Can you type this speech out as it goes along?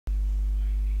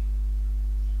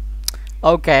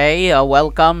Okay,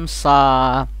 welcome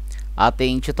sa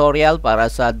ating tutorial para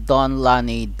sa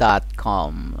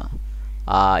donlani.com.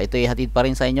 Ito'y hatid pa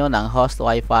rin sa inyo ng Host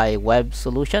Wi-Fi Web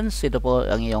Solutions. Ito po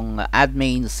ang iyong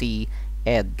admin, si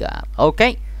Edgar.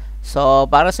 Okay, so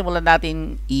para simulan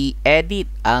natin i-edit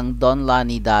ang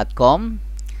donlani.com,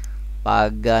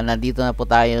 pag nandito na po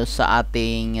tayo sa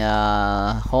ating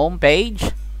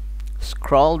homepage,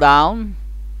 scroll down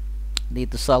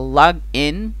dito sa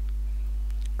login,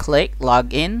 click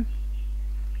login,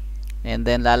 and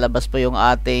then lalabas po yung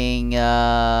ating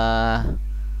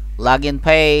login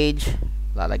page.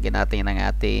 Lalagyan natin ng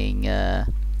ating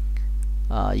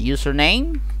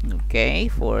username. Okay,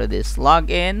 for this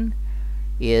login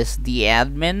is the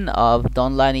admin of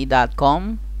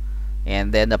donlani.com,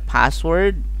 and then the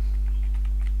password.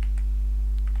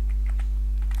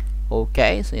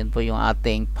 Okay, so yun po yung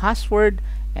ating password,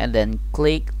 and then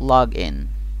click login.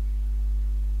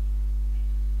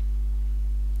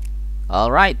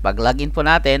 Alright, pag login po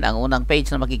natin, ang unang page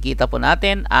na makikita po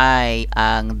natin ay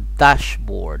ang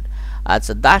dashboard. At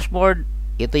sa dashboard,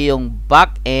 ito yung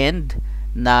back end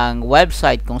ng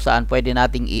website kung saan pwede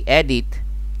nating i-edit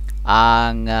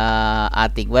ang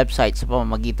ating website sa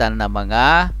pamamagitan ng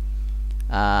mga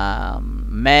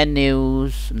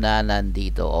menus na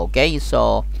nandito. Okay,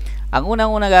 so ang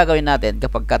unang-unang gagawin natin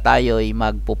kapag tayo ay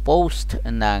magpo-post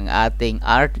ng ating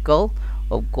article,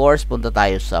 of course, punta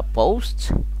tayo sa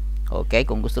posts. Okay,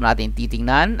 kung gusto natin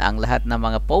titingnan ang lahat ng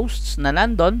mga posts na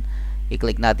nandun,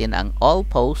 i-click natin ang all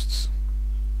posts.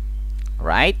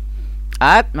 Right?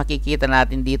 At makikita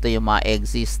natin dito yung mga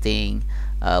existing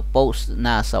posts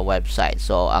na sa website.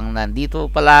 So, ang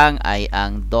nandito pa lang ay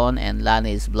ang Don and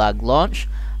Lani's blog launch.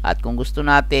 At kung gusto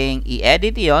nating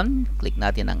i-edit yon, click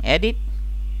natin ang edit.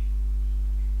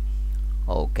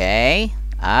 Okay.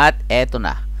 At eto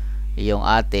na yung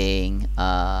ating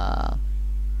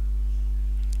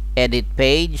edit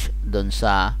page dun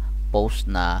sa post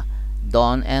na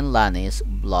Don and Lani's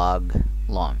blog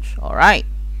launch. Alright.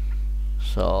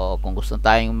 So, kung gusto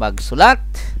tayong magsulat,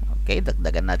 okay,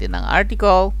 dagdagan natin ng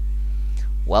article.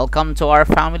 Welcome to our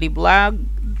family blog.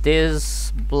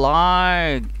 This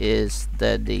blog is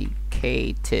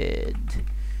dedicated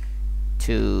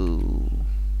to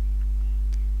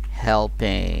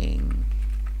helping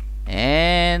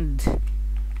and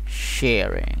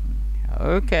sharing.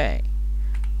 Okay.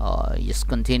 Just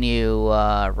continue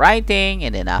writing,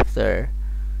 and then after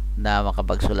na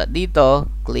makapagsulat dito,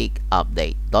 click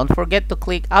update. Don't forget to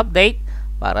click update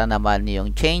para naman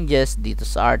yung changes dito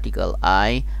sa article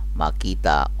ay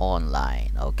makita online.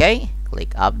 Okay?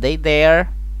 Click update there.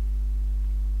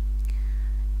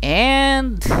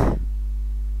 And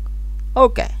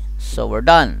okay, so we're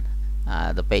done.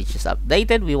 The page is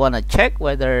updated. We want to check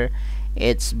whether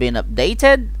it's been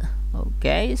updated.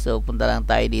 Okay, so punta lang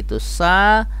tayo dito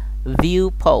sa view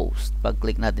post. Pag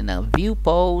click natin ng view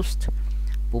post,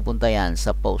 pupunta yan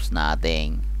sa post na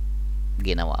ating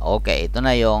ginawa. Okay, ito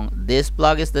na yung this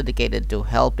blog is dedicated to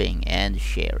helping and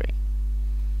sharing.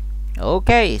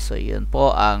 Okay, so yun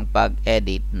po ang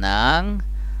pag-edit ng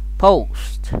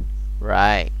post.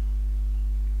 Right.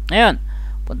 Ngayon,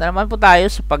 punta naman po tayo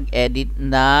sa pag-edit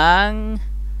ng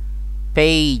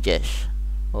pages.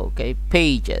 Okay,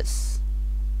 pages.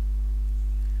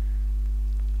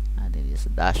 Sa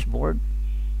dashboard.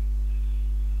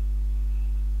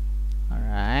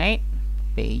 Alright,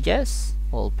 pages,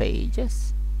 all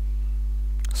pages.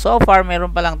 So far,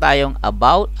 meron pa lang tayong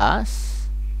about us.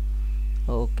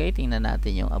 Okay, tingnan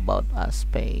natin yung about us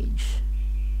page.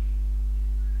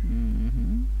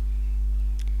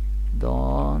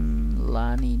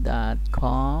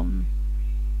 donlani.com.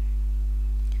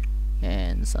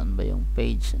 And saan ba yung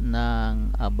page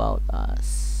ng about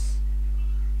us?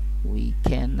 We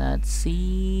cannot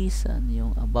see. Saan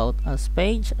yung about us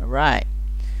page? Right.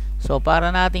 So,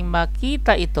 para nating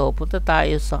makita ito, punta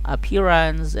tayo sa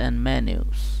appearance and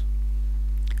menus.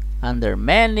 Under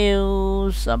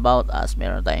menus, about us,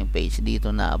 meron tayong page dito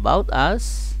na about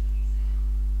us.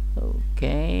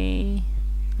 Okay.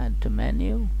 Add to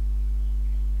menu.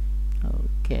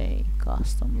 Okay.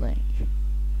 Custom link.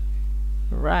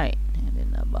 Right. And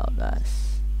then about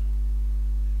us.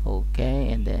 Okay.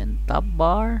 And then top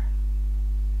bar.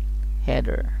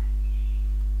 Header.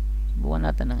 Buwan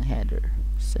natin ng header.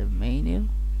 Save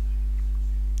menu.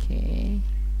 Okay.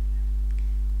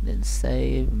 Then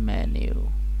save menu.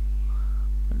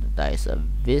 Punta tayo sa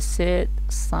visit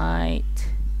site.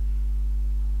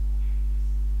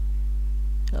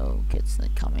 Okay, it's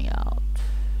not coming out.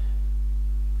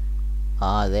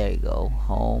 There you go.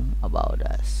 Home, about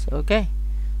us. Okay.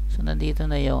 So, nandito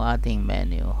na yung ating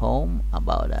menu. Home,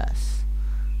 about us.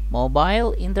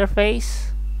 Mobile interface.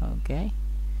 Okay,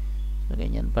 so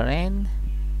ganyan pa rin.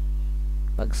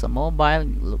 Pag sa mobile,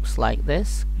 looks like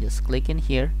this. Just click in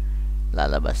here,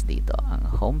 lalabas dito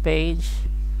ang homepage.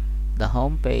 The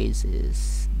homepage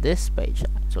is this page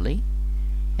actually,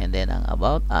 and then ang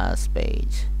about us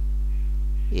page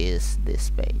is this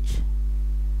page.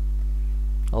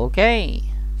 Okay,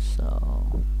 so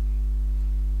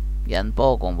yan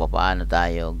po kung paano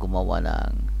tayo gumawa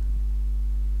ng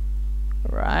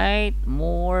right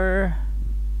more.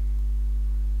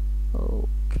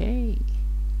 Okay,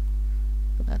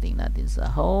 pagdating natin sa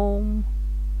home,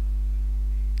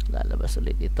 lalabas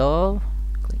ulit ito.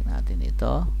 Click natin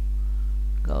ito,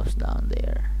 goes down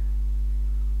there.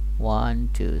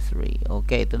 1, 2, 3.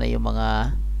 Okay, ito na yung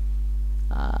mga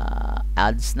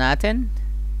ads natin.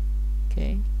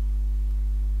 Okay,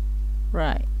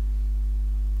 right.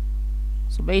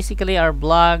 So basically our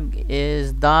blog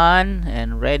is done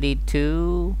and ready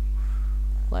to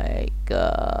like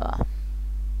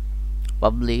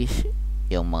publish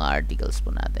yung mga articles po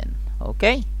natin.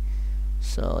 Okay,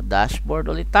 so dashboard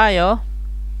ulit tayo,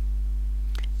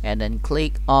 and then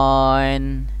click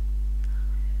on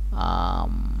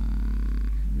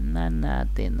na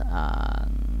natin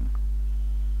ang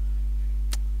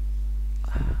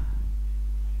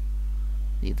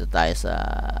dito tayo sa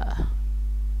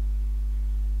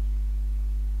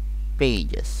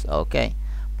pages. Okay,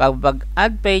 pag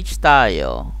add page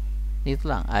tayo dito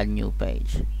lang, add new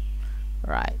page.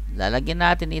 Right, lalagyan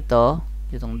natin ito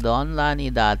itong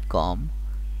donlani.com.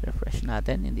 Refresh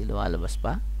natin, hindi lumalabas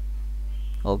pa.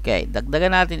 Okay,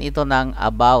 dagdagan natin ito ng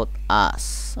about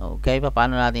us. Okay,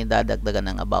 paano natin dadagdagan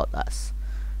ng about us?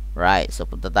 Right, so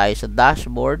punta tayo sa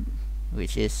dashboard,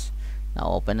 which is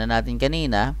na-open na natin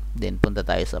kanina. Then punta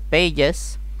tayo sa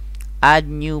pages, add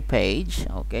new page.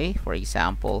 Okay, for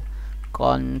example,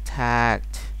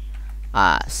 contact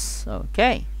us.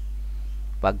 Okay,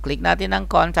 pag click natin ng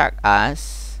contact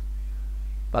us,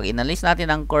 pag inalis natin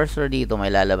ang cursor dito, may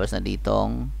lalabas na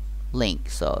ditong link.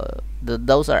 So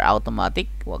those are automatic,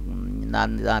 wag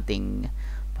nating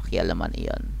pakialaman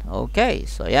iyon. Okay,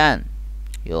 so yan,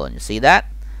 yun, you see that,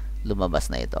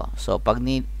 lumabas na ito. So pag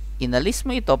inalis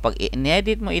mo ito, pag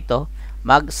i-edit mo ito,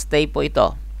 mag-stay po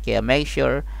ito. Kaya make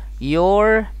sure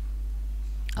your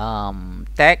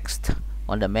text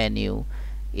on the menu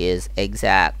is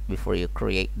exact before you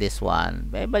create this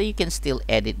one, but you can still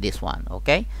edit this one.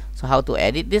 Okay, so how to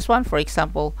edit this one? For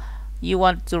example, you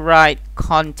want to write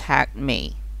contact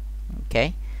me.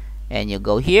 Okay, and you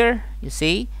go here, you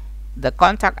see the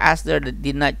contact us there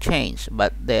did not change,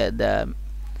 but the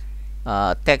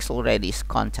text already is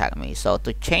contact me. So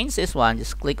to change this one,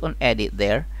 just click on edit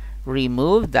there,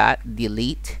 remove that,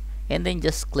 delete, and then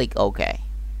just click OK,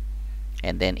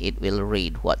 and then it will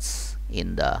read what's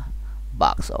in the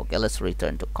box. Okay, let's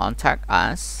return to contact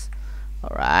us.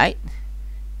 Alright,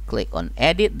 click on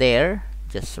edit there,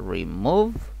 just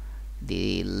remove,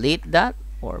 delete that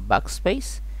or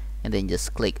backspace, and then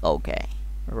just click OK.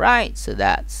 Right, so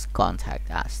that's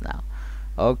contact us now.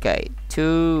 Okay,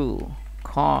 to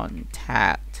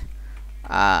contact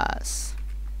us,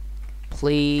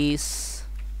 please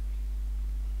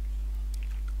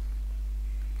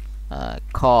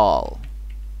call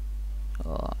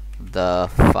the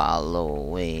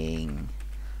following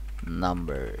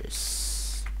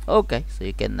numbers. Okay, so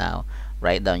you can now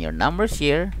write down your numbers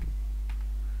here.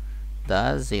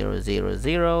 The 000,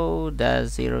 the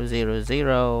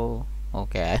 000.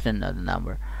 Okay, I don't know the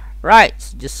number. Right,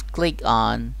 so just click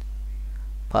on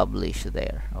publish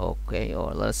there. Okay,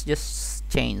 or let's just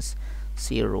change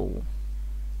 0,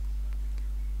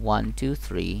 1, 2,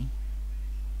 3,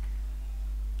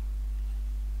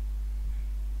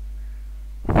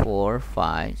 4,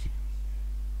 5,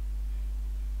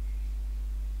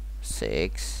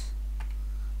 6,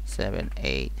 7,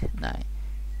 8, 9.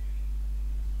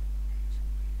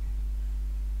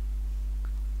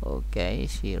 Okay,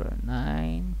 0,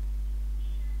 9.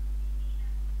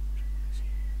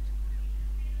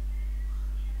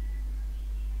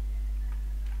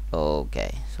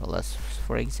 Okay, so let's,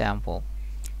 for example,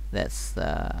 that's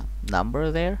the number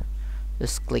there.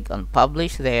 Just click on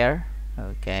publish there.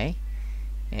 Okay,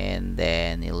 and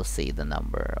then you'll see the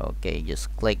number. Okay,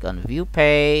 just click on view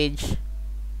page.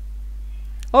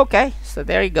 Okay, so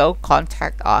there you go,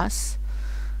 contact us.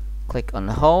 Click on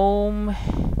home,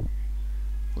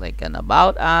 click on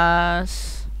about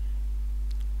us,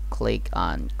 click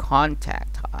on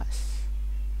contact us.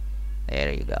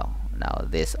 There you go. Now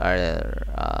these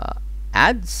are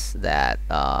ads that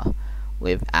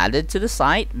we've added to the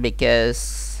site,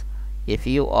 because if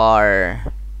you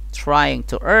are trying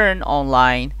to earn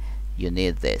online, you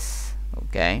need this.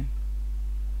 Okay,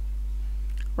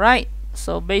 right,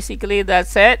 so basically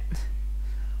that's it.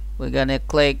 We're gonna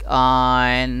click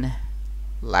on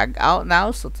log out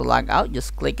now. So to log out,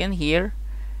 just click in here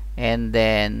and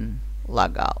then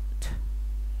log out.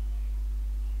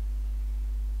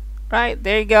 Right,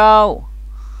 there you go.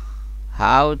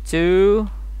 How to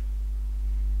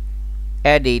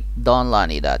edit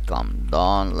donlani.com.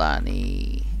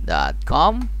 donlani.com.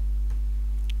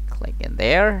 Click in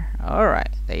there.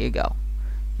 Alright, there you go.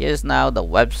 Here's now the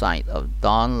website of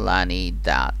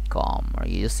donlani.com.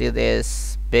 You see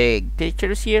these big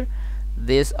pictures here?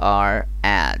 These are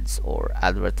ads or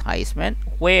advertisement,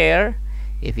 where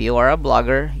if you are a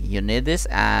blogger, you need these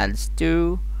ads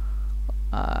to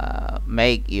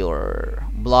make your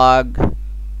blog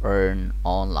earn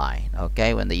online.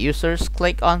 Okay, when the users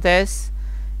click on this,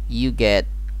 you get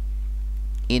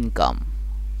income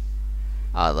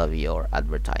out of your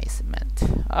advertisement.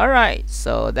 Alright,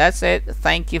 so that's it.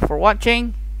 Thank you for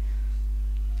watching.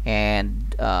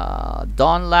 And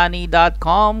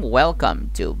donlani.com, welcome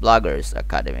to Bloggers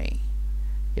Academy.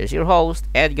 Here's your host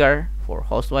Edgar for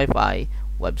Host Wi-Fi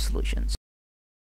Web Solutions.